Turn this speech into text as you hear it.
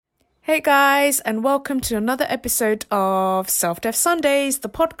Hey guys, and welcome to another episode of Self Dev Sundays, the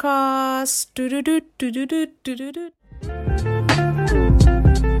podcast.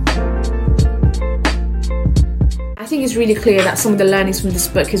 I think it's really clear that some of the learnings from this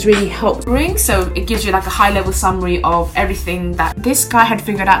book has really helped bring. So it gives you like a high-level summary of everything that this guy had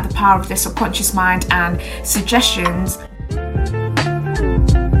figured out, the power of their subconscious mind, and suggestions.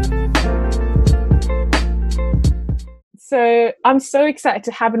 So I'm so excited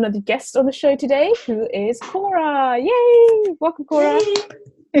to have another guest on the show today, who is Cora. Yay! Welcome, Cora.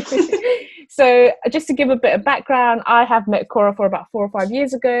 So just to give a bit of background, I have met Cora for about 4 or 5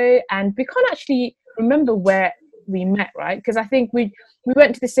 years ago, and we can't actually remember where we met, right? Because I think we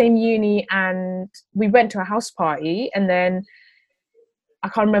went to the same uni and we went to a house party, and then I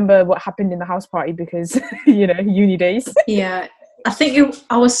can't remember what happened in the house party because, uni days. Yeah. I think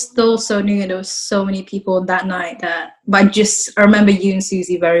I was still so new and there was so many people that night but I remember you and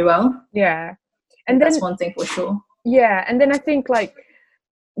Susie very well. Yeah. And that's one thing for sure. Yeah. And then I think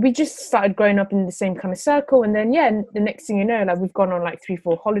we just started growing up in the same kind of circle. And then, the next thing you know, we've gone on 3-4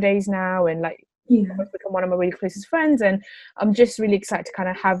 become one of my really closest friends. And I'm just really excited to kind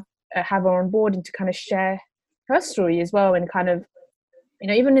of have her on board and to kind of share her story as well. And kind of,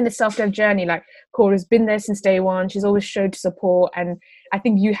 even in the self-dev journey, Cora's been there since day one. She's always showed support, and I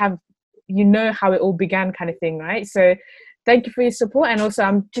think how it all began, kind of thing, right? So thank you for your support, and also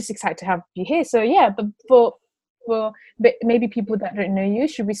I'm just excited to have you here. So but for maybe people that don't know you,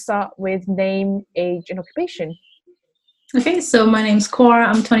 should we start with name, age, and occupation? Okay, so my name's Cora.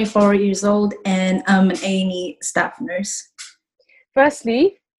 I'm 24 years old, and I'm an A&E staff nurse.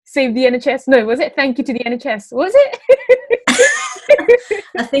 Firstly, save the NHS. No, was it thank you to the NHS? Was it?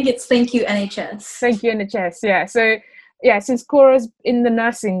 I think it's thank you NHS. Thank you NHS. Yeah. So since Cora's in the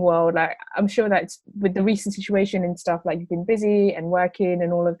nursing world, I'm sure that with the recent situation and stuff, you've been busy and working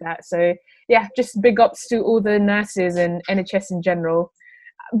and all of that. So just big ups to all the nurses and NHS in general.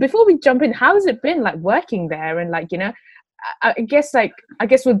 Before we jump in, how has it been working there? And I guess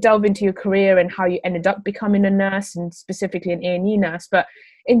we'll delve into your career and how you ended up becoming a nurse, and specifically an A&E nurse. But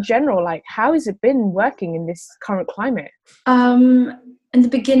in general, how has it been working in this current climate? In the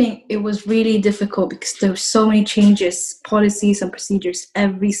beginning, it was really difficult because there were so many changes, policies and procedures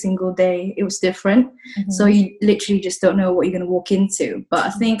every single day. It was different. Mm-hmm. So you literally just don't know what you're going to walk into. But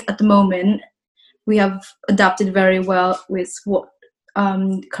I think at the moment, we have adapted very well with what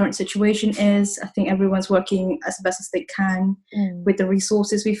current situation is. I think everyone's working as best as they can with the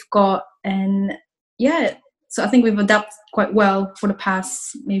resources we've got. And so I think we've adapted quite well for the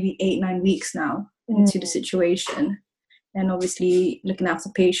past maybe 8-9 weeks now into the situation. And obviously looking after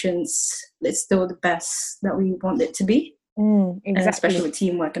patients, it's still the best that we want it to be. Exactly. And especially with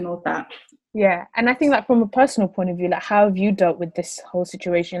teamwork and all that. Yeah. And I think from a personal point of view, how have you dealt with this whole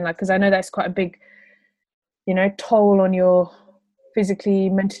situation? Because I know that's quite a big, toll on your physically,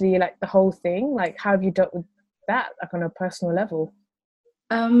 mentally, the whole thing. How have you dealt with that, on a personal level?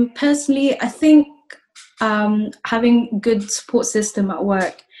 Personally, I think having good support system at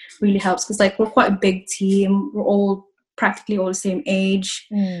work really helps, because we're quite a big team. We're all practically all the same age,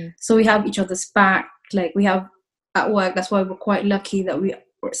 so we have each other's back. We have at work, that's why we're quite lucky that we're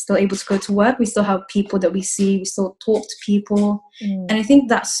still able to go to work. We still have people that we see, we still talk to people, and I think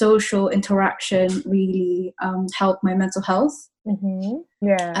that social interaction really helped my mental health. I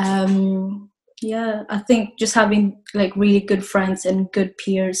think just having really good friends and good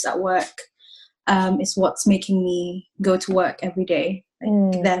peers at work is what's making me go to work every day.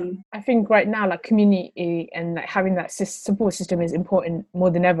 Them. I think right now, community and having that support system is important more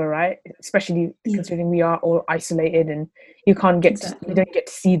than ever, right? Especially considering we are all isolated and you don't get to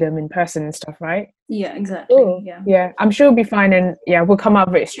see them in person and stuff, right? Yeah, exactly. Yeah, I'm sure it'll be fine, and we'll come out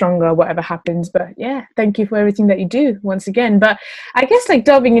of it stronger, whatever happens. But thank you for everything that you do once again. But I guess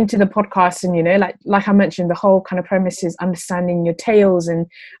delving into the podcast, and like I mentioned, the whole kind of premise is understanding your tales and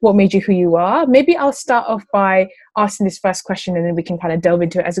what made you who you are. Maybe I'll start off by asking this first question, and then we can kind of delve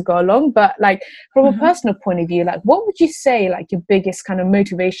into it as we go along. But from a personal point of view, what would you say your biggest kind of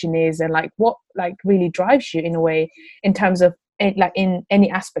motivation is, and what really drives you in a way in terms of in any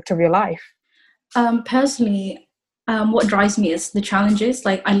aspect of your life? Personally, what drives me is the challenges.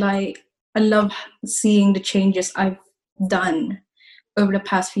 I love seeing the changes I've done over the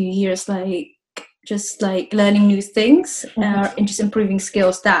past few years, just learning new things and just improving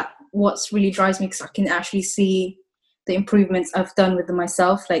skills. That what's really drives me, because I can actually see the improvements I've done with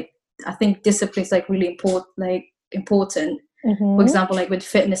myself. I think discipline is really important. For example, with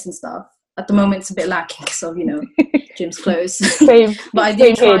fitness and stuff. At the moment, it's a bit lacking because of gym's closed. Same, but I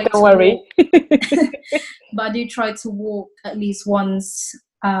do try. Don't worry. But I do try to walk at least once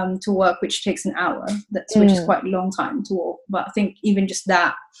to work, which takes an hour. Which is quite a long time to walk. But I think even just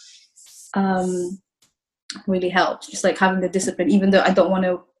that really helps. Just like having the discipline, even though I don't want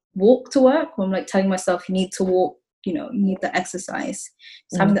to walk to work, I'm like telling myself you need to walk. You know, you need the exercise.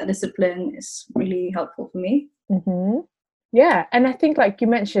 So having that discipline is really helpful for me. Yeah, and I think like you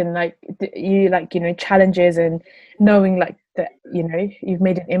mentioned, like you like, you know, challenges and knowing like that, you know, you've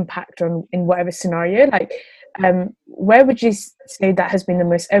made an impact on in whatever scenario. Like, where would you say that has been the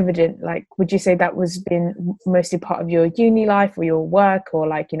most evident? Like, would you say that was been mostly part of your uni life or your work, or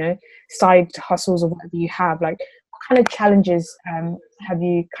like, you know, side hustles or whatever you have? Like, what kind of challenges have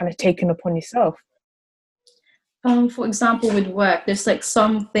you kind of taken upon yourself? For example, with work, there's like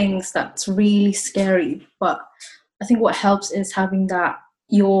some things that's really scary, but I think what helps is having that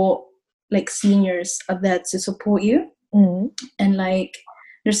your like seniors are there to support you. And like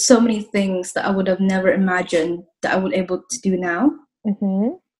there's so many things that I would have never imagined that I would able to do now.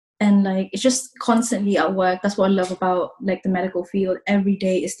 And like it's just constantly at work. That's what I love about like the medical field. Every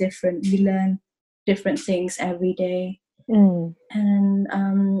day is different. You learn different things every day. And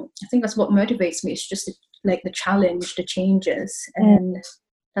I think that's what motivates me. It's just like the challenge, the changes, and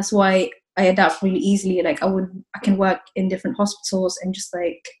that's why I adapt really easily. Like I can work in different hospitals and just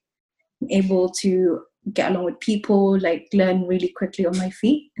like able to get along with people, like learn really quickly on my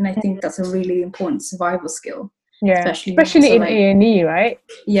feet. And I think that's a really important survival skill. Yeah, especially in like, A&E, right?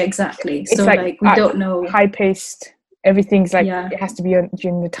 Yeah, exactly. It's so like we don't know, high paced. Everything's like it has to be on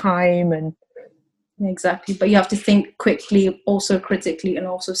during the time and. Exactly, but you have to think quickly, also critically, and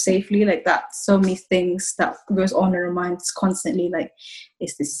also safely. Like that, so many things that goes on in our minds constantly. Like,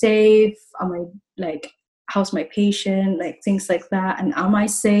 is this safe? Am I like, how's my patient? Like things like that. And am I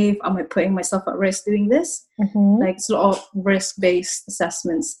safe? Am I putting myself at risk doing this? Like it's a lot of risk-based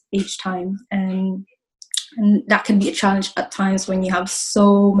assessments each time, and that can be a challenge at times when you have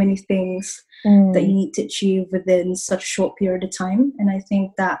so many things that you need to achieve within such a short period of time. And I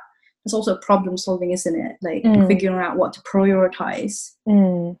think that. It's also problem solving, isn't it? Like figuring out what to prioritize.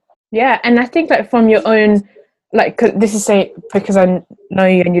 Yeah, and I think like from your own, like this is because I know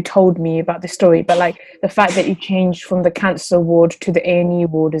you and you told me about the story, but like the fact that you changed from the cancer ward to the A&E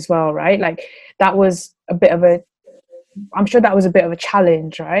ward as well, right? Like that was I'm sure that was a bit of a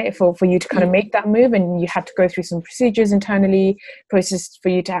challenge, right? For you to kind of make that move, and you had to go through some procedures internally, process for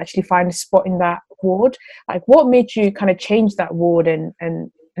you to actually find a spot in that ward. Like what made you kind of change that ward and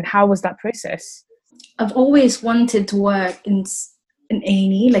how was that process? I've always wanted to work in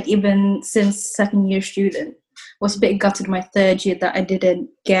A&E, like even since second year student. Was a bit gutted my third year that I didn't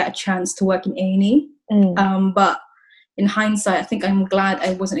get a chance to work in A&E. But in hindsight, I think I'm glad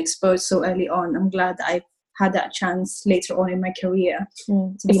I wasn't exposed so early on. I'm glad that I had that chance later on in my career.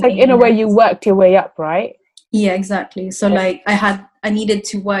 It's like in a way you worked your way up, right? Yeah, exactly. So like I needed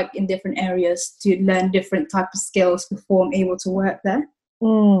to work in different areas to learn different type of skills before I'm able to work there.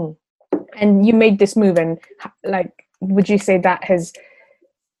 And you made this move, and like would you say that has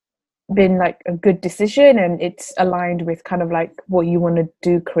been like a good decision and it's aligned with kind of like what you want to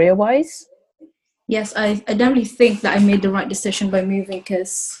do career wise? Yes, I definitely think that I made the right decision by moving,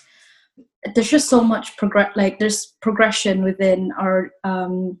 because there's just so much there's progression within our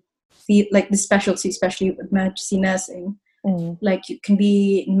field, like the specialty, especially with emergency nursing. Like you can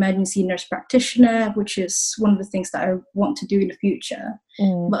be an emergency nurse practitioner, which is one of the things that I want to do in the future.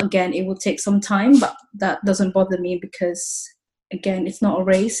 But again, it will take some time, but that doesn't bother me because again, it's not a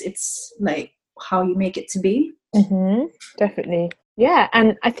race. It's like how you make it to be. Definitely. Yeah,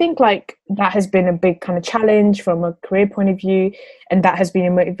 and I think like that has been a big kind of challenge from a career point of view, and that has been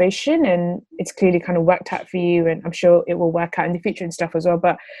a motivation, and it's clearly kind of worked out for you, and I'm sure it will work out in the future and stuff as well.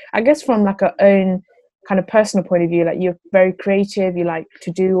 But I guess from like our own kind of personal point of view, like you're very creative, you like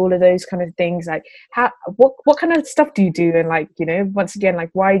to do all of those kind of things. Like what kind of stuff do you do, and like, you know, once again,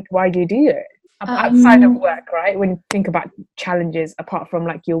 like why do you do it outside of work, right? When you think about challenges apart from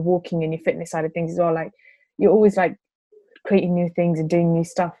like your walking and your fitness side of things as well, like you're always like creating new things and doing new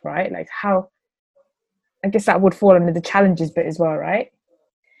stuff, right? Like how, I guess that would fall under the challenges bit as well, right?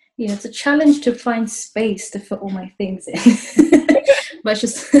 Yeah, it's a challenge to find space to fit all my things in. But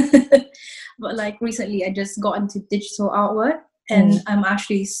just but like recently I just got into digital artwork, and I'm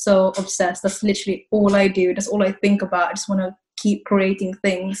actually so obsessed. That's literally all I do. That's all I think about. I just want to keep creating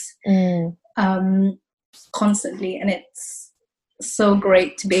things constantly, and it's so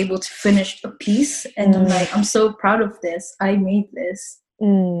great to be able to finish a piece, and I'm so proud of this. I made this.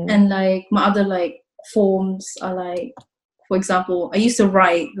 And like my other like forms are like, for example, I used to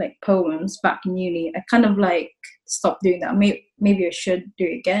write like poems back in uni. I kind of like stop doing that. Maybe I should do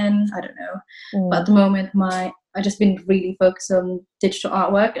it again. I don't know. But at the moment, I just been really focused on digital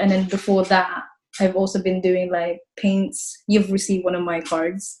artwork, and then before that, I've also been doing like paints. You've received one of my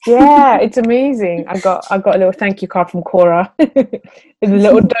cards. Yeah, it's amazing. I got a little thank you card from Cora. It's a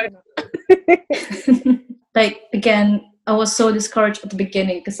little donut. Like, again, I was so discouraged at the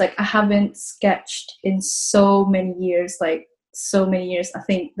beginning because like I haven't sketched in so many years. I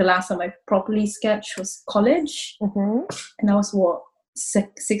think the last time I properly sketched was college, and I was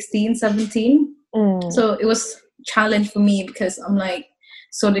 16, 17. So it was a challenge for me because I'm like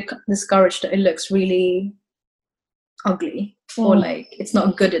so discouraged that it looks really ugly or like it's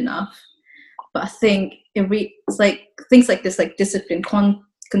not good enough. But I think it's like things like this, like discipline,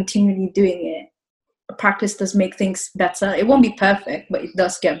 continually doing it. Practice does make things better. It won't be perfect, but it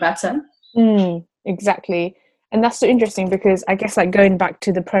does get better. Exactly. And that's so interesting because I guess like going back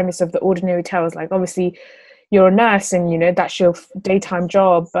to the premise of the Ordinary Tales, like obviously you're a nurse and, you know, that's your daytime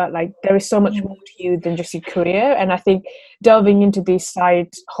job, but like there is so much more to you than just your career. And I think delving into these side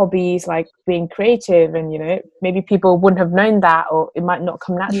hobbies, like being creative and, you know, maybe people wouldn't have known that, or it might not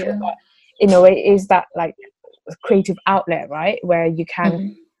come natural, but in a way it is that like creative outlet, right? Where you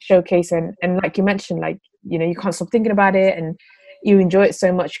can showcase and like you mentioned, like, you know, you can't stop thinking about it and you enjoy it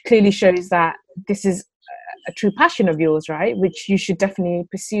so much. Clearly shows that this is a true passion of yours, right? Which you should definitely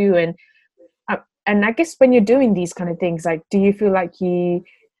pursue. And I guess when you're doing these kind of things, like, do you feel like you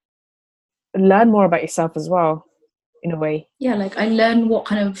learn more about yourself as well, in a way? Yeah, like I learn what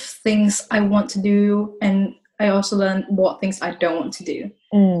kind of things I want to do, and I also learn what things I don't want to do.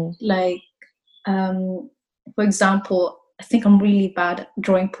 Like, for example, I think I'm really bad at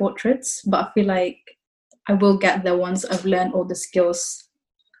drawing portraits, but I feel like I will get there once I've learned all the skills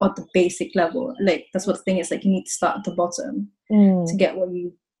at the basic level. Like, that's what the thing is, like, you need to start at the bottom to get what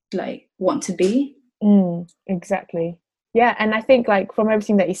you like want to be. Exactly. Yeah. And I think like from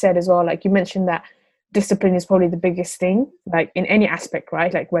everything that you said as well, like you mentioned that discipline is probably the biggest thing, like in any aspect,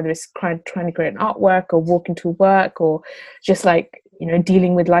 right? Like whether it's trying to create an artwork or walking to work or just like, you know,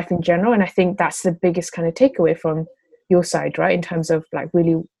 dealing with life in general. And I think that's the biggest kind of takeaway from your side, right? In terms of like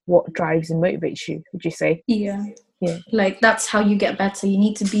really what drives and motivates you, would you say? Yeah. Like that's how you get better. You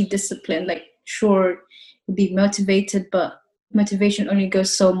need to be disciplined. Like, sure, you'll be motivated, but motivation only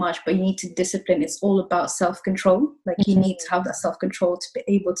goes so much, but you need to discipline. It's all about self-control. Like you need to have that self-control to be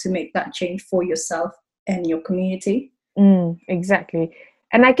able to make that change for yourself and your community. Exactly.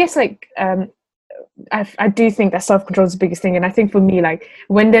 And I guess like I do think that self-control is the biggest thing. And I think for me, like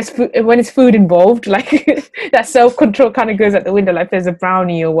when there's when it's food involved, like that self-control kind of goes out the window, like there's a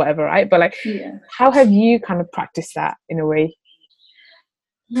brownie or whatever, right? But like how have you kind of practiced that in a way?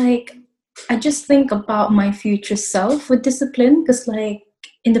 Like, I just think about my future self with discipline, because like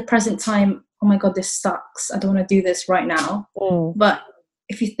in the present time, oh my god, this sucks, I don't want to do this right now. But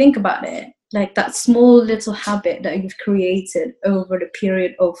if you think about it, like that small little habit that you've created over the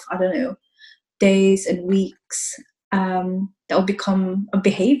period of, I don't know, days and weeks, that will become a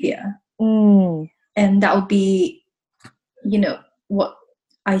behavior. And that will be, you know, what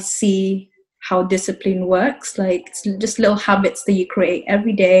I see how discipline works. Like it's just little habits that you create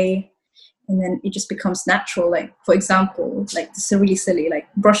every day, and then it just becomes natural. Like, for example, like this is really silly, like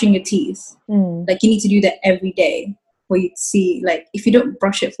brushing your teeth. Like you need to do that every day for you to see, like if you don't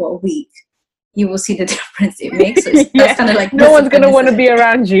brush it for a week, you will see the difference it makes. So that's kind of like no one's gonna want to be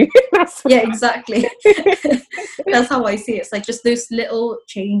around you. Yeah, exactly. That's how I see it. It's like just those little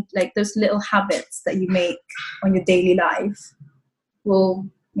change, like those little habits that you make on your daily life will,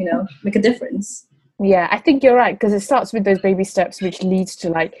 you know, make a difference. Yeah, I think you're right, because it starts with those baby steps, which leads to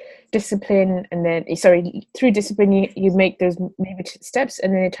like discipline, and then through discipline you make those maybe steps,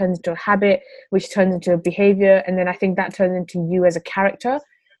 and then it turns into a habit, which turns into a behavior, and then I think that turns into you as a character,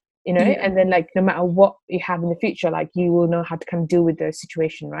 you know. And then like no matter what you have in the future, like you will know how to kind of deal with those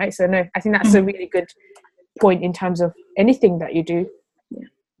situations, right? So no, I think that's a really good point in terms of anything that you do.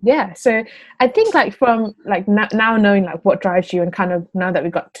 Yeah, so I think like from like now knowing like what drives you, and kind of now that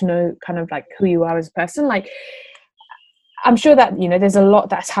we got to know kind of like who you are as a person, like I'm sure that, you know, there's a lot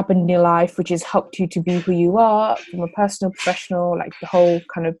that's happened in your life which has helped you to be who you are from a personal, professional, like the whole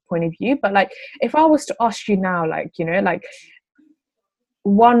kind of point of view. But like if I was to ask you now, like, you know, like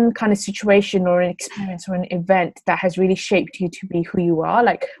one kind of situation or an experience or an event that has really shaped you to be who you are,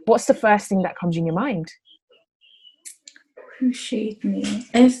 like what's the first thing that comes in your mind? Who shaped me?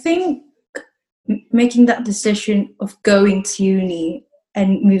 I think making that decision of going to uni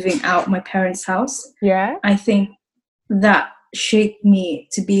and moving out my parents' house. Yeah. I think that shaped me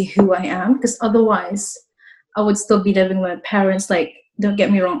to be who I am, because otherwise I would still be living with my parents. Like don't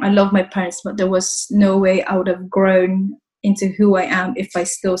get me wrong, I love my parents, but there was no way I would have grown into who I am if I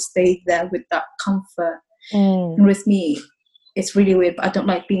still stayed there with that comfort. And with me, it's really weird, but I don't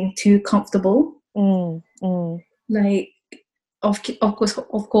like being too comfortable. Like, of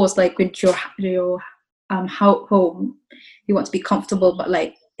course, like with your home, you want to be comfortable, but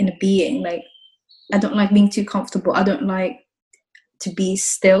like in a being, like I don't like being too comfortable. I don't like to be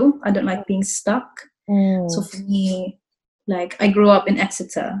still. I don't like being stuck. So for me, like I grew up in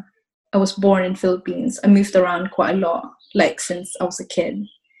Exeter. I was born in Philippines. I moved around quite a lot, like since I was a kid.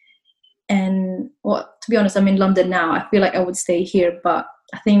 And well, to be honest, I'm in London now. I feel like I would stay here, but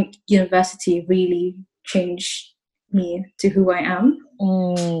I think university really changed me to who I am.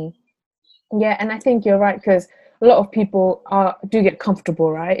 Yeah, and I think you're right, because a lot of people do get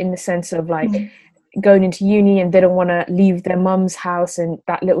comfortable, right, in the sense of like going into uni and they don't want to leave their mum's house and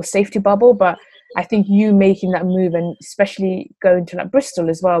that little safety bubble. But I think you making that move, and especially going to like Bristol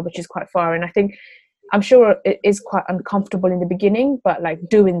as well, which is quite far, and I think I'm sure it is quite uncomfortable in the beginning, but like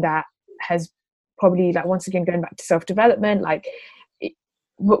doing that has probably, like, once again going back to self-development, like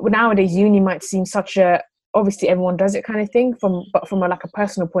nowadays uni might seem such a, obviously everyone does it kind of thing, but from a, like a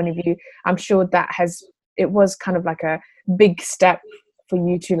personal point of view, I'm sure it was kind of like a big step for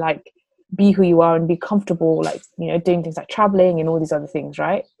you to like be who you are and be comfortable, like, you know, doing things like traveling and all these other things,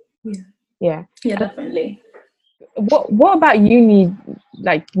 right? Yeah, Definitely. What about uni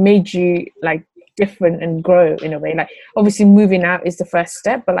like made you like different and grow in a way? Like obviously moving out is the first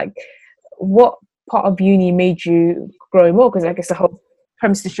step, but like what part of uni made you grow more? Because I guess the whole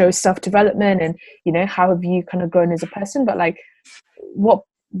premise of the show is self-development, and you know, how have you kind of grown as a person, but like what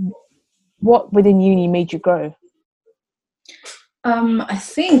within uni made you grow? I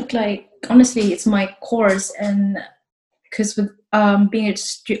think, like, honestly, it's my course, and because with being a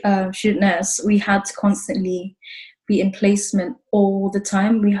student nurse, we had to constantly be in placement all the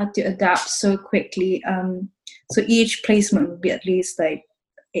time. We had to adapt so quickly. So each placement would be at least like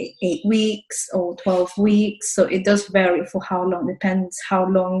 8 weeks or 12 weeks. So it does vary for how long, depends how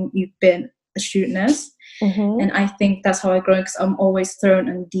long you've been a student nurse. And I think that's how I grow, because I'm always thrown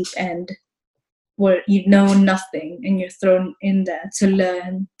in the deep end where you know nothing and you're thrown in there to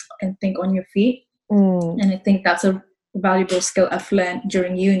learn and think on your feet. And I think that's a valuable skill I've learned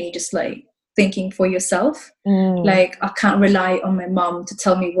during uni, just like thinking for yourself. Like I can't rely on my mom to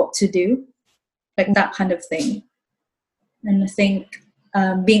tell me what to do, like that kind of thing. And I think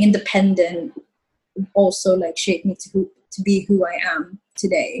being independent also like shaped me to be who I am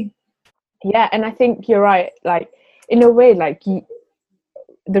today. Yeah, and I think you're right, like in a way, like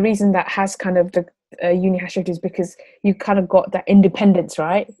the reason that has kind of the uni has shaped is because you kind of got that independence,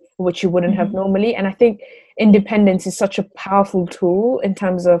 right, which you wouldn't have normally. And I think independence is such a powerful tool in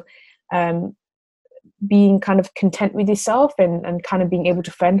terms of being kind of content with yourself and kind of being able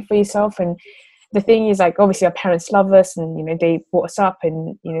to fend for yourself. And the thing is, like, obviously our parents love us and, you know, they brought us up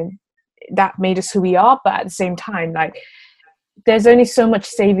and, you know, that made us who we are. But at the same time, like, there's only so much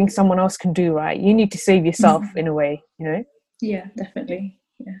saving someone else can do, right? You need to save yourself in a way, you know? Yeah, definitely.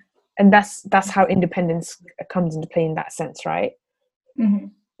 Yeah. And that's how independence comes into play in that sense, right?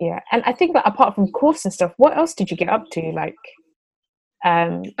 Yeah. And I think that apart from course and stuff, what else did you get up to? Like,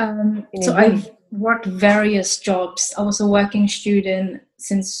 so I've worked various jobs. I was a working student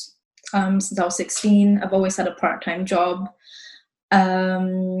since I was 16. I've always had a part-time job.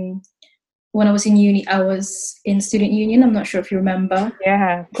 When I was in uni, I was in student union. I'm not sure if you remember.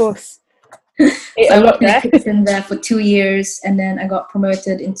 Yeah, of course. So I worked in the kitchen there for 2 years, and then I got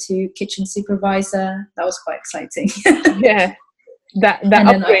promoted into kitchen supervisor. That was quite exciting. Yeah, that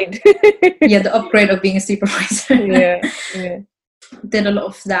upgrade. The upgrade of being a supervisor. Yeah. Did a lot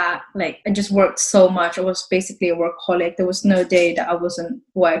of that. Like, I just worked so much. I was basically a workaholic. There was no day that I wasn't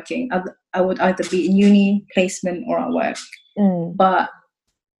working. I would either be in uni, placement, or at work. But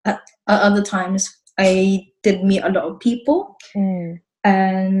at other times, I did meet a lot of people,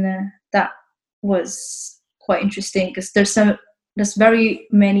 and that was quite interesting because there's very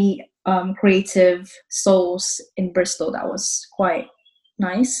many creative souls in Bristol. That was quite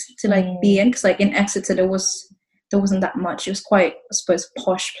nice to like be in, because like in Exeter there wasn't that much. It was quite, I suppose, a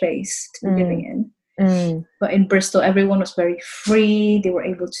posh place to be living in. But in Bristol, everyone was very free. They were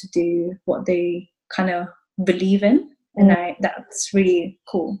able to do what they kind of believe in, and that's really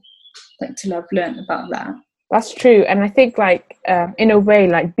cool, like, to have learned about that. That's true. And I think, like, in a way,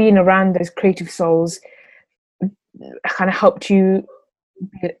 like, being around those creative souls kind of helped you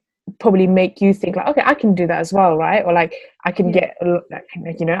probably make you think like, okay, I can do that as well, right? Or like, I can get, like,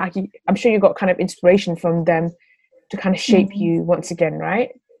 you know, I'm sure you got kind of inspiration from them to kind of shape you once again, right?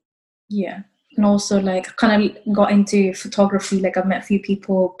 Yeah, And also like kind of got into photography. Like I've met a few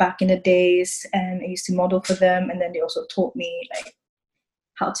people back in the days and I used to model for them, and then they also taught me like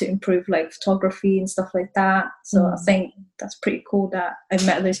how to improve like photography and stuff like that. So I think that's pretty cool that I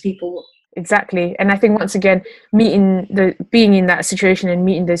met those people. Exactly. And I think once again, being in that situation and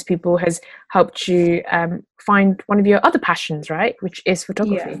meeting those people has helped you find one of your other passions, right? Which is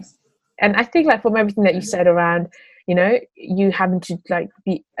photography. Yeah. And I think like from everything that you said around, you know, you having to like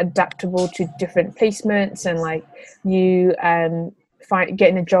be adaptable to different placements, and like you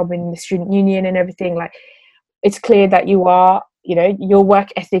getting a job in the student union and everything, like it's clear that you are, you know, your work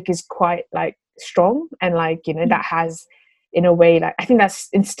ethic is quite like strong, and like, you know, that has in a way, like I think that's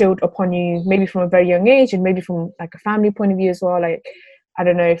instilled upon you maybe from a very young age, and maybe from like a family point of view as well. Like I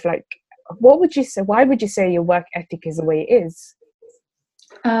don't know if like, what would you say, why would you say your work ethic is the way it is?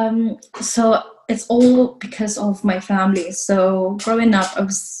 So it's all because of my family. So growing up,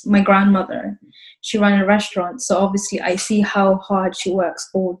 my grandmother, she ran a restaurant. So obviously I see how hard she works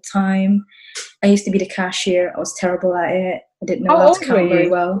all the time. I used to be the cashier. I was terrible at it. I didn't know how to count very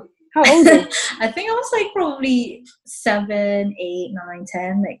well. How old are you? I think I was like probably 7, 8, 9,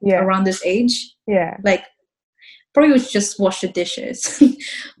 10, like around this age. Yeah. Like probably was just wash the dishes.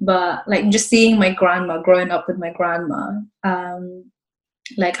 But like just seeing my grandma, growing up with my grandma,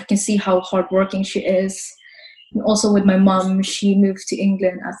 like I can see how hardworking she is. And also with my mum, she moved to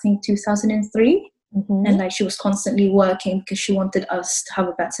England, I think 2003. And like she was constantly working because she wanted us to have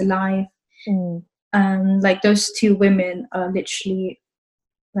a better life. And like those two women are literally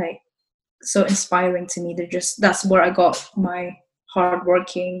like so inspiring to me. That's where I got my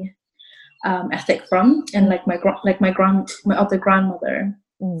hardworking ethic from. And like my other grandmother,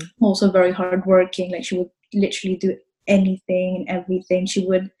 also very hardworking. Like she would literally do anything and everything.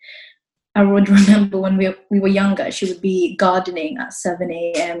 I would remember when we were younger, she would be gardening at 7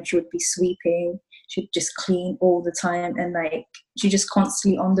 a.m. She would be sweeping. She'd just clean all the time, and like she just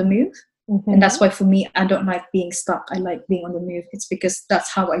constantly on the move. And that's why for me, I don't like being stuck. I like being on the move. It's because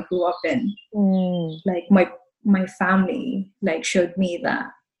that's how I grew up in. Like my family like showed me that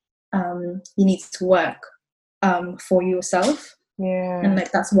you need to work for yourself. And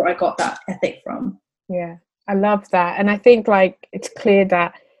like that's where I got that ethic from. Yeah, I love that. And I think like it's clear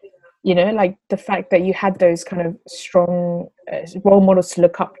that, you know, like the fact that you had those kind of strong role models to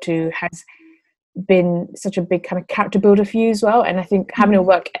look up to has been such a big kind of character builder for you as well. And I think having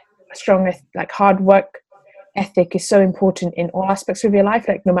a strong, like hard work ethic is so important in all aspects of your life,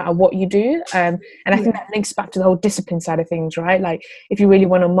 like no matter what you do. And I think that links back to the whole discipline side of things, right? Like if you really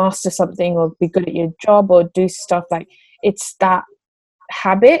want to master something or be good at your job or do stuff, like it's that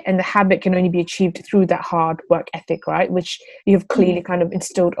habit, and the habit can only be achieved through that hard work ethic, right? Which you have clearly kind of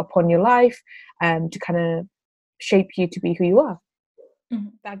instilled upon your life to kind of shape you to be who you are.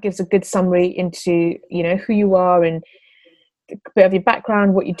 That gives a good summary into, you know, who you are and a bit of your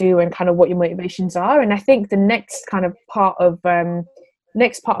background, what you do, and kind of what your motivations are. And I think the next kind of part of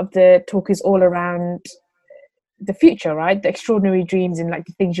the talk is all around the future, right? The extraordinary dreams and like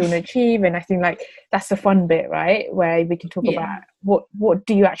the things you want to achieve. And I think like that's the fun bit, right? Where we can talk about what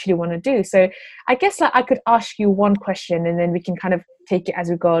do you actually want to do. So I guess like I could ask you one question and then we can kind of take it as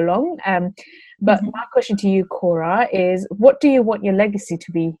we go along. But my question to you, Cora, is what do you want your legacy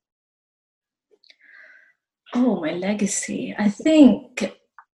to be? Oh, my legacy. I think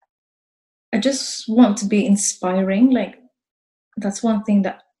I just want to be inspiring. Like that's one thing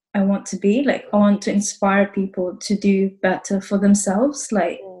that I want to be. Like I want to inspire people to do better for themselves.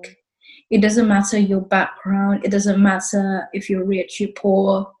 Like it doesn't matter your background. It doesn't matter if you're rich, you're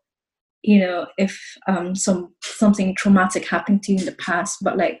poor, you know, if something traumatic happened to you in the past.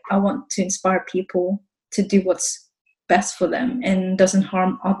 But like I want to inspire people to do what's best for them and doesn't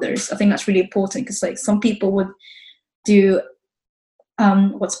harm others. I think that's really important because like some people would do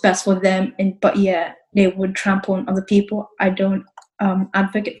what's best for them, but they would trample on other people. I don't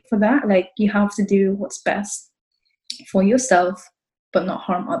advocate for that. Like you have to do what's best for yourself but not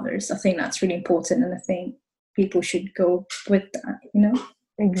harm others. I think that's really important, and I think people should go with that, you know.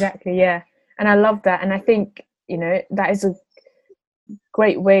 Exactly, yeah. And I love that. And I think, you know, that is a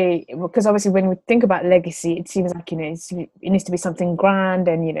great way, because obviously when we think about legacy, it seems like, you know, it needs to be something grand,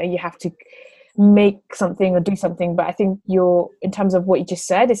 and you know, you have to make something or do something. But I think in terms of what you just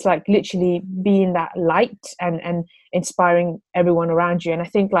said, it's like literally being that light and inspiring everyone around you. And I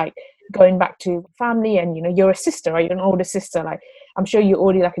think like going back to family, and you know, you're a sister, right? You're an older sister. Like I'm sure you're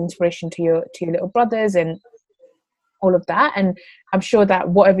already like an inspiration to your little brothers and all of that. And I'm sure that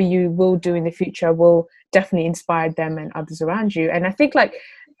whatever you will do in the future will definitely inspire them and others around you. And I think like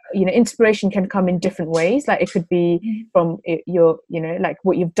inspiration can come in different ways. Like it could be from your, like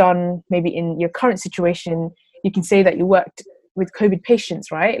what you've done maybe in your current situation. You can say that you worked with COVID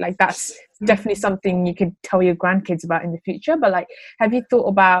patients, right? Like that's definitely something you could tell your grandkids about in the future. But like, have you thought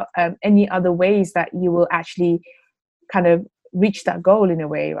about any other ways that you will actually kind of reach that goal in a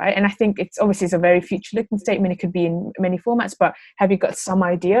way, right? And I think it's a very future looking statement. It could be in many formats, but have you got some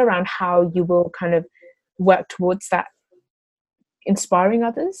idea around how you will kind of work towards that, inspiring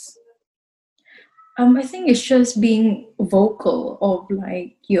others? I think it's just being vocal of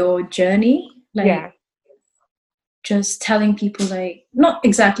like your journey, like just telling people, like, not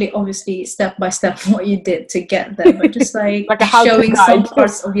exactly obviously step by step what you did to get there, but just like, like showing some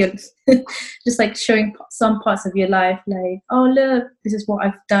parts of your just like showing some parts of your life, like, oh look, this is what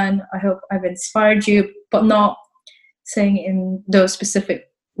I've done, I hope I've inspired you, but not saying it in those specific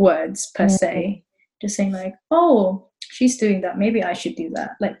words per se, just saying like, oh, she's doing that, maybe I should do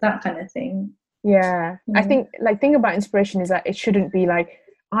that, like that kind of thing. I think like thing about inspiration is that it shouldn't be like,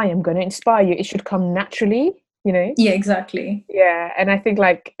 I am going to inspire you. It should come naturally, Yeah, exactly. Yeah, and I think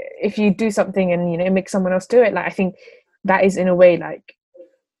like if you do something and it makes someone else do it, like I think that is in a way like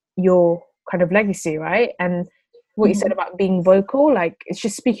your kind of legacy, right? And what you said about being vocal, like it's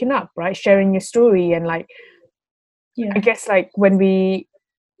just speaking up, right? Sharing your story. And like I guess like when we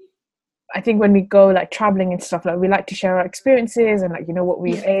go like traveling and stuff, like we like to share our experiences and like what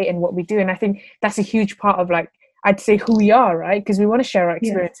we ate and what we do. And I think that's a huge part of like, I'd say, who we are, right? Because we want to share our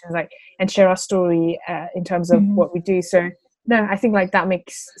experiences like and share our story in terms of what we do. So no, I think like that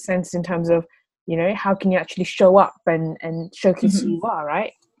makes sense in terms of how can you actually show up and showcase who you are,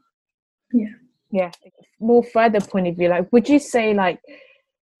 right? More further point of view, like would you say like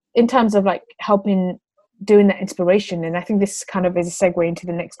in terms of like helping doing that inspiration, and I think this kind of is a segue into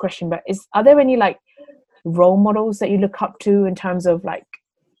the next question, but are there any like role models that you look up to in terms of like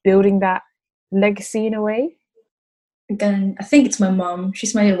building that legacy in a way? Again, I think it's my mom.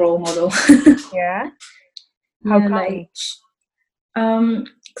 She's my role model. How come? Like,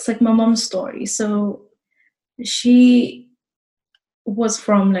 it's like my mom's story. So she was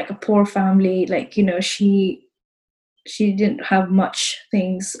from like a poor family. Like, she didn't have much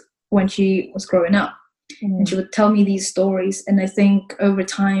things when she was growing up. And she would tell me these stories. And I think over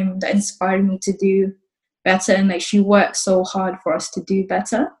time that inspired me to do better. And like, she worked so hard for us to do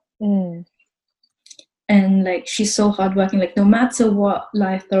better. And like, she's so hardworking, like no matter what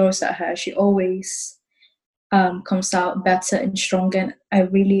life throws at her, she always comes out better and stronger. And I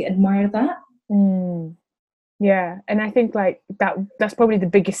really admire that. Yeah, and I think like that's probably the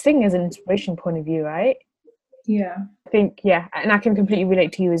biggest thing as an inspiration point of view, right? Yeah, I think and I can completely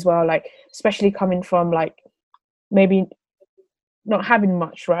relate to you as well, like especially coming from like maybe not having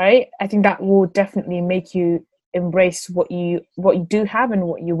much, right? I think that will definitely make you embrace what you do have and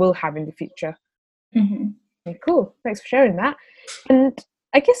what you will have in the future. Okay, cool, thanks for sharing that. And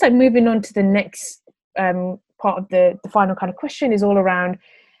I guess like moving on to the next part of the final kind of question is all around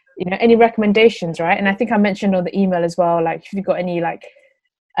any recommendations, right? And I think I mentioned on the email as well, like if you've got any like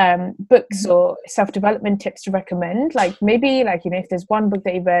books or self-development tips to recommend, like maybe like if there's one book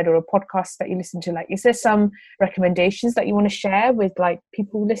that you've read or a podcast that you listen to, like is there some recommendations that you want to share with like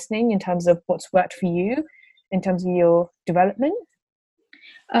people listening in terms of what's worked for you in terms of your development?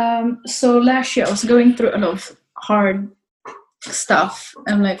 So last year I was going through a lot of hard stuff,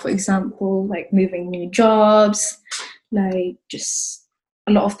 and like for example like moving new jobs, like just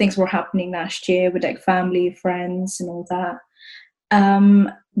a lot of things were happening last year with like family, friends and all that.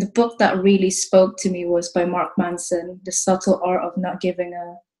 The book that really spoke to me was by Mark Manson, The Subtle Art of Not Giving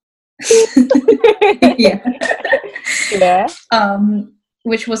a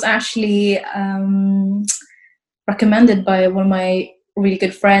which was actually recommended by one of my really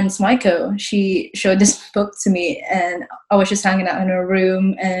good friends, Maiko. She showed this book to me and I was just hanging out in her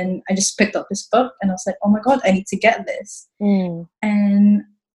room and I just picked up this book and I was like, oh my god, I need to get this. And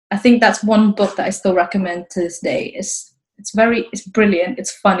I think that's one book that I still recommend to this day. It's brilliant,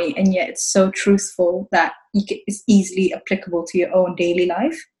 it's funny, and yet it's so truthful that it's easily applicable to your own daily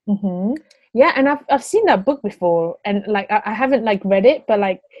life. Yeah, and I've seen that book before, and like I haven't like read it, but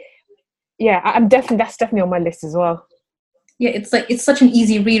like that's definitely on my list as well. Yeah, it's like it's such an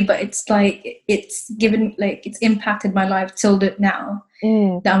easy read, but it's like it's given like it's impacted my life till now.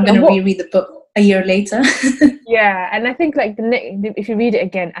 That I'm gonna reread the book a year later. Yeah, and I think like if you read it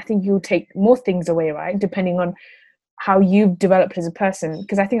again, I think you'll take more things away, right? Depending on how you've developed as a person.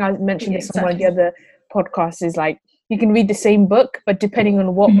 Because I think I mentioned this on one of the other podcasts, is like you can read the same book, but depending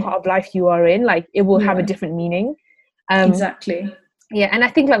on what part of life you are in, like it will have a different meaning. Exactly. Yeah, and I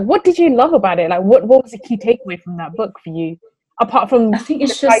think like what did you love about it? Like what was the key takeaway from that book for you, Apart from I think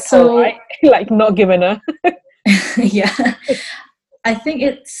it's the just title, so right? Like not giving a. yeah. I think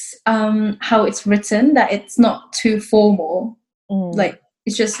it's how it's written, that it's not too formal. Like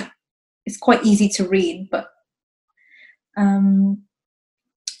it's quite easy to read, but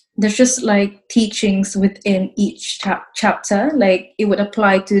there's just like teachings within each chapter. Like it would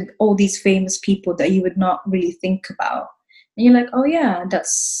apply to all these famous people that you would not really think about, and you're like, oh yeah,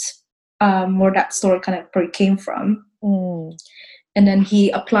 that's where that story kind of probably came from. And then he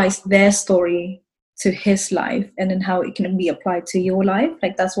applies their story to his life, and then how it can be applied to your life.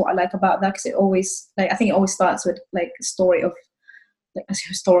 Like that's what I like about that, because it always, like, I think it always starts with like a story of like a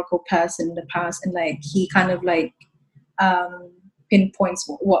historical person in the past, and like he kind of like pinpoints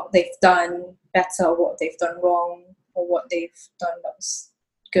what they've done better, what they've done wrong, or what they've done that was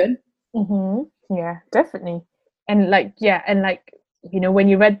good. Yeah, definitely. And like, yeah, and like, you know, when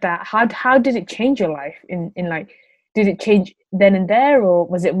you read that, how did it change your life in like, did it change then and there, or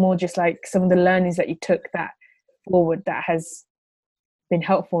was it more just like some of the learnings that you took that forward that has been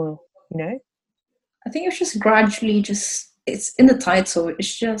helpful, you know? I think it's just gradually, just, it's in the title,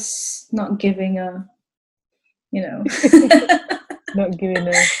 it's just not giving a, you know. Not giving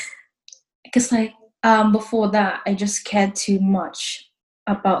a. Because like before that, I just cared too much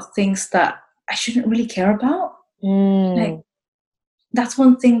about things that I shouldn't really care about. Like that's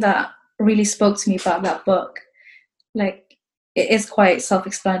one thing that really spoke to me about that book. Like it is quite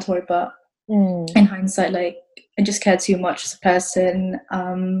self-explanatory, but in hindsight, like I just cared too much as a person.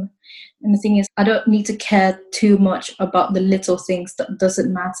 And the thing is, I don't need to care too much about the little things that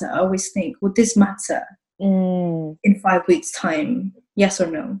doesn't matter. I always think, would this matter in 5 weeks' time? Yes or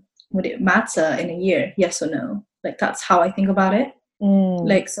no? Would it matter in a year? Yes or no? Like that's how I think about it.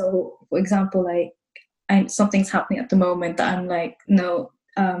 Like, so for example, like something's happening at the moment that I'm like, no,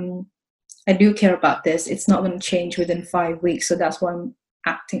 I do care about this. It's not going to change within 5 weeks, so that's why I'm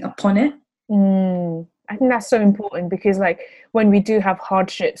acting upon it. I think that's so important, because like when we do have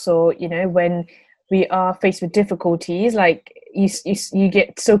hardships, or you know, when we are faced with difficulties, like you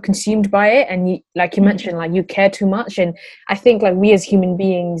get so consumed by it, and you, like you mentioned, like you care too much. And I think like we as human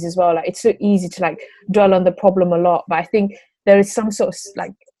beings as well, like it's so easy to like dwell on the problem a lot, but I think there is some sort of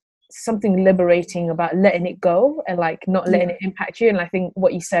like something liberating about letting it go and like not letting it impact you. And I think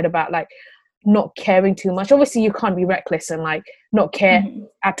what you said about like not caring too much, obviously you can't be reckless and like not care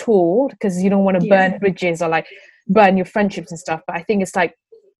at all, because you don't want to burn bridges or like burn your friendships and stuff. But I think it's like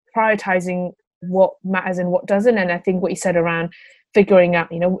prioritizing what matters and what doesn't. And I think what you said around figuring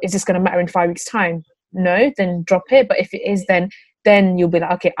out, you know, is this going to matter in 5 weeks time? No, then drop it. But if it is, then you'll be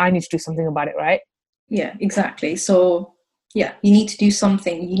like, okay, I need to do something about it, right? Yeah, exactly. So yeah, you need to do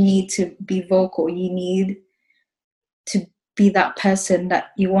something. You need to be vocal. You need to be that person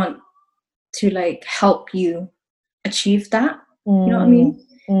that you want to like help you achieve that. You know what I mean?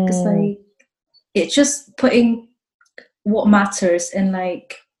 Because like it's just putting what matters in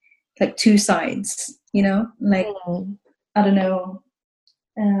like two sides, you know? Like I don't know,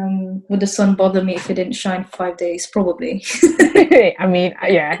 would the sun bother me if it didn't shine for 5 days? Probably. I mean,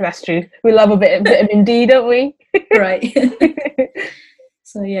 yeah, that's true. We love a bit of vitamin D, don't we? Right.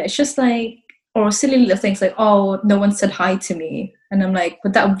 So yeah, it's just like, or silly little things like, oh, no one said hi to me, and I'm like,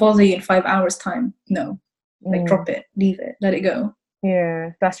 would that bother you in 5 hours time? No. Like drop it, leave it, let it go.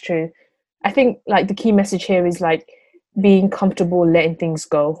 Yeah, that's true. I think like the key message here is like being comfortable letting things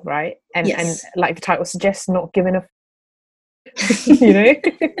go, right? And and like the title suggests, not giving a you know,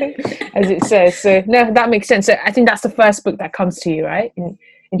 as it says. So no, that makes sense. So I think that's the first book that comes to you, right?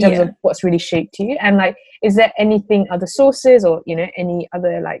 In terms of what's really shaped you. And like, is there anything, other sources, or you know, any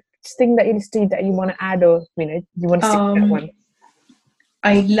other like thing that you listed that you want to add, or you know, you want to stick with that one?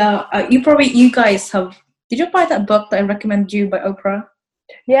 I love you guys have, did you buy that book that I recommended you by Oprah?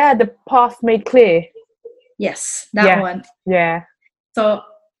 Yeah, The Path Made Clear. Yes, that one. Yeah. So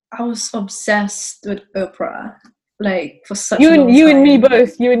I was obsessed with Oprah, like for such a long time. You and me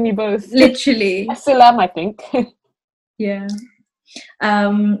both. You and me both. Literally. I still am, I think. Yeah.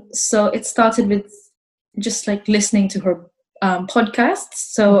 So it started with just like listening to her podcasts.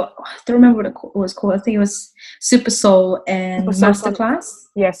 So I don't remember what it was called. I think it was Super Soul and Masterclass.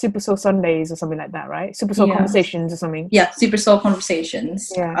 Super Soul Sundays or something like that, right? Super Soul Conversations or something. Yeah, Super Soul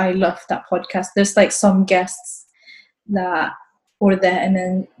Conversations. Yeah. I love that podcast. There's like some guests that were there, and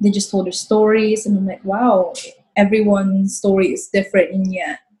then they just told their stories, and I'm like, wow, everyone's story is different, and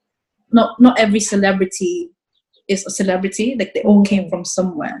yet not every celebrity is a celebrity. Like they all came from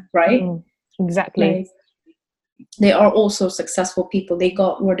somewhere, right? Exactly. Like, they are also successful people. They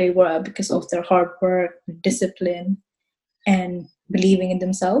got where they were because of their hard work, discipline, and believing in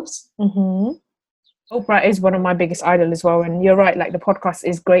themselves. Oprah is one of my biggest idol as well, and you're right, like the podcast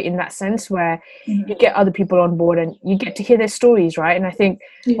is great in that sense where you get other people on board and you get to hear their stories, right? And I think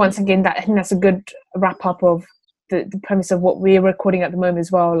once again I think that's a good wrap up of the premise of what we're recording at the moment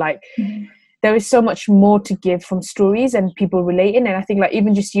as well. Like there is so much more to give from stories and people relating, and I think like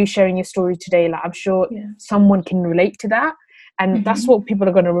even just you sharing your story today, like I'm sure someone can relate to that. And that's what people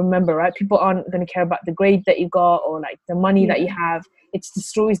are going to remember, right? People aren't going to care about the grade that you got or like the money that you have. It's the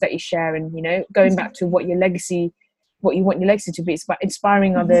stories that you share, and you know, going back to what you want your legacy to be. It's about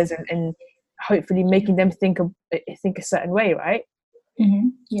inspiring others and hopefully making them think a certain way, right?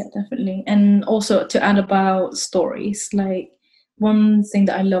 Yeah, definitely. And also to add about stories, like one thing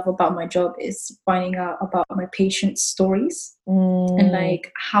that I love about my job is finding out about my patients' stories and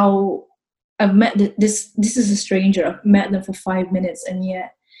like how I've met this is a stranger. I've met them for 5 minutes, and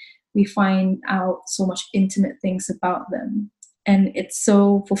yet we find out so much intimate things about them. And it's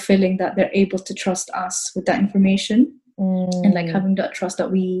so fulfilling that they're able to trust us with that information and like having that trust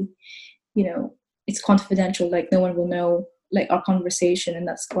that we, you know, it's confidential, like no one will know like our conversation, and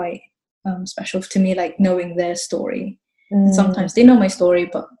that's quite special to me, like knowing their story. And sometimes they know my story,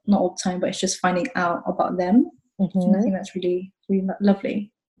 but not all the time, but it's just finding out about them. And I think that's really, really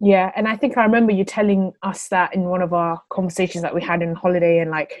lovely. Yeah, and I think I remember you telling us that in one of our conversations that we had in holiday,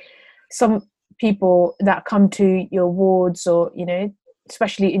 and like some people that come to your wards, or you know,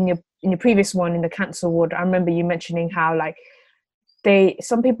 especially in your previous one in the cancer ward, I remember you mentioning how like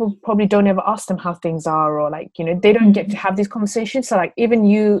some people probably don't ever ask them how things are, or like, you know, they don't get to have these conversations. So like even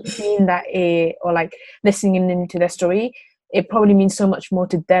you being that ear or like listening into their story, it probably means so much more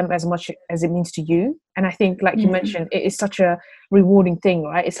to them as much as it means to you. And I think like you mentioned, it is such a rewarding thing,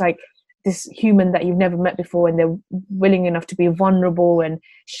 right? It's like this human that you've never met before, and they're willing enough to be vulnerable and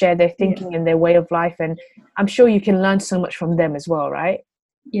share their thinking and their way of life. And I'm sure you can learn so much from them as well, right?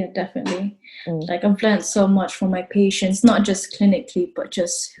 Yeah, definitely. Like I've learned so much from my patients, not just clinically, but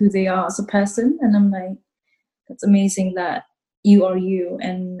just who they are as a person. And I'm like, that's amazing that you are you,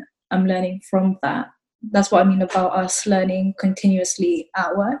 and I'm learning from that. That's what I mean about us learning continuously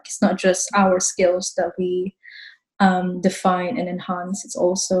at work. It's not just our skills that we define and enhance. It's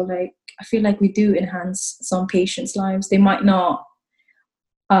also like, I feel like we do enhance some patients' lives. They might not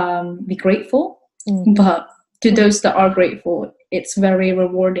be grateful, but to those that are grateful, it's very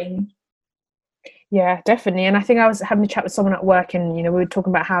rewarding. Yeah, definitely. And I think I was having a chat with someone at work, and you know, we were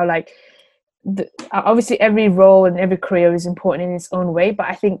talking about how like obviously every role and every career is important in its own way, but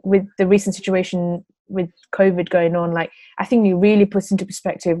I think with the recent situation with COVID going on, like I think it really puts into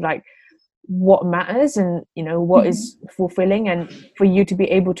perspective like what matters, and you know, what is fulfilling, and for you to be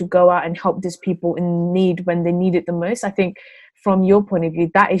able to go out and help these people in need when they need it the most. I think from your point of view,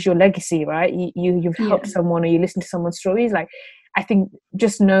 that is your legacy, right? You've helped someone, or you listen to someone's stories. Like I think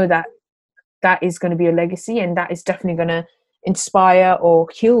just know that is going to be a legacy, and that is definitely going to inspire or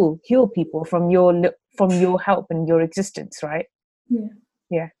heal people from your help and your existence, right?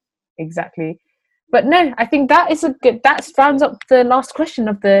 Yeah, exactly. But no, I think that rounds up the last question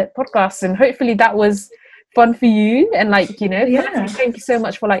of the podcast, and hopefully that was fun for you. And like, you know, thank you so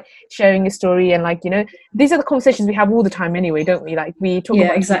much for like sharing your story. And like, you know, these are the conversations we have all the time anyway, don't we? Like we talk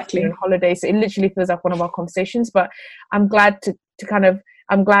about exactly on holidays, so it literally feels like one of our conversations. But I'm glad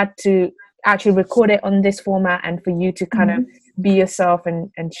to actually record it on this format, and for you to kind of be yourself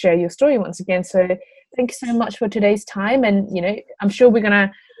and share your story once again. So thank you so much for today's time. And you know, I'm sure we're gonna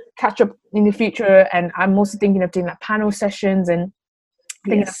catch up in the future, and I'm also thinking of doing like panel sessions and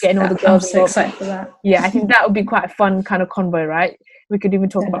thinking of getting all the girls. I'm so excited for that. Yeah, I think that would be quite a fun kind of convo, right? We could even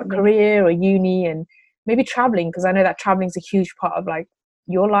talk about career or uni, and maybe traveling, because I know that traveling is a huge part of like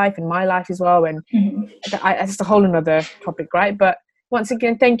your life and my life as well. And it's a whole another topic, right? But once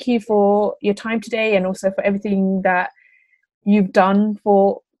again, thank you for your time today, and also for everything that you've done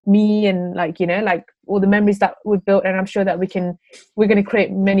for me, and like, you know, like all the memories that we've built. And I'm sure that we're going to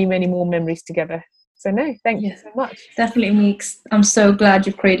create many, many more memories together. So no, thank you so much. Definitely, Meeks. I'm so glad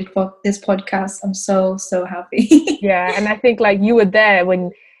you created this podcast. I'm so happy. Yeah, and I think like you were there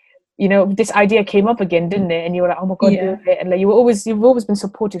when, you know, this idea came up again, didn't it? And you were like, oh my God, do it. And like you've always been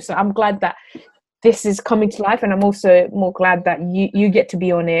supportive. So I'm glad that this is coming to life, and I'm also more glad that you get to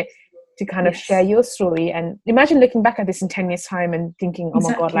be on it to kind of share your story. And imagine looking back at this in 10 years time and thinking, oh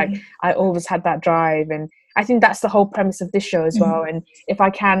my God, like I always had that drive. And I think that's the whole premise of this show as well. And if I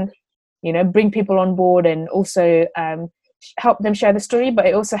can, you know, bring people on board and also help them share the story, but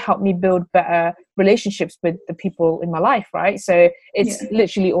it also helped me build better relationships with the people in my life, right? So it's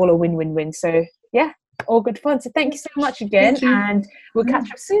literally all a win-win-win. So yeah, all good fun. So thank you so much again, and we'll catch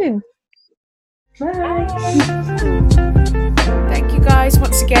up soon. Bye. Thank you guys. guys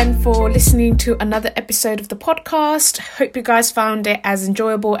once again for listening to another episode of the podcast. Hope you guys found it as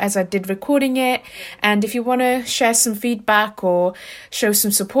enjoyable as I did recording it. And if you want to share some feedback or show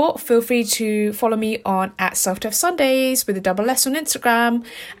some support, feel free to follow me on @SelfDevSundays with a double S on Instagram.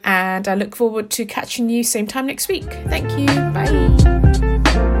 And I look forward to catching you same time next week. Thank you. Bye.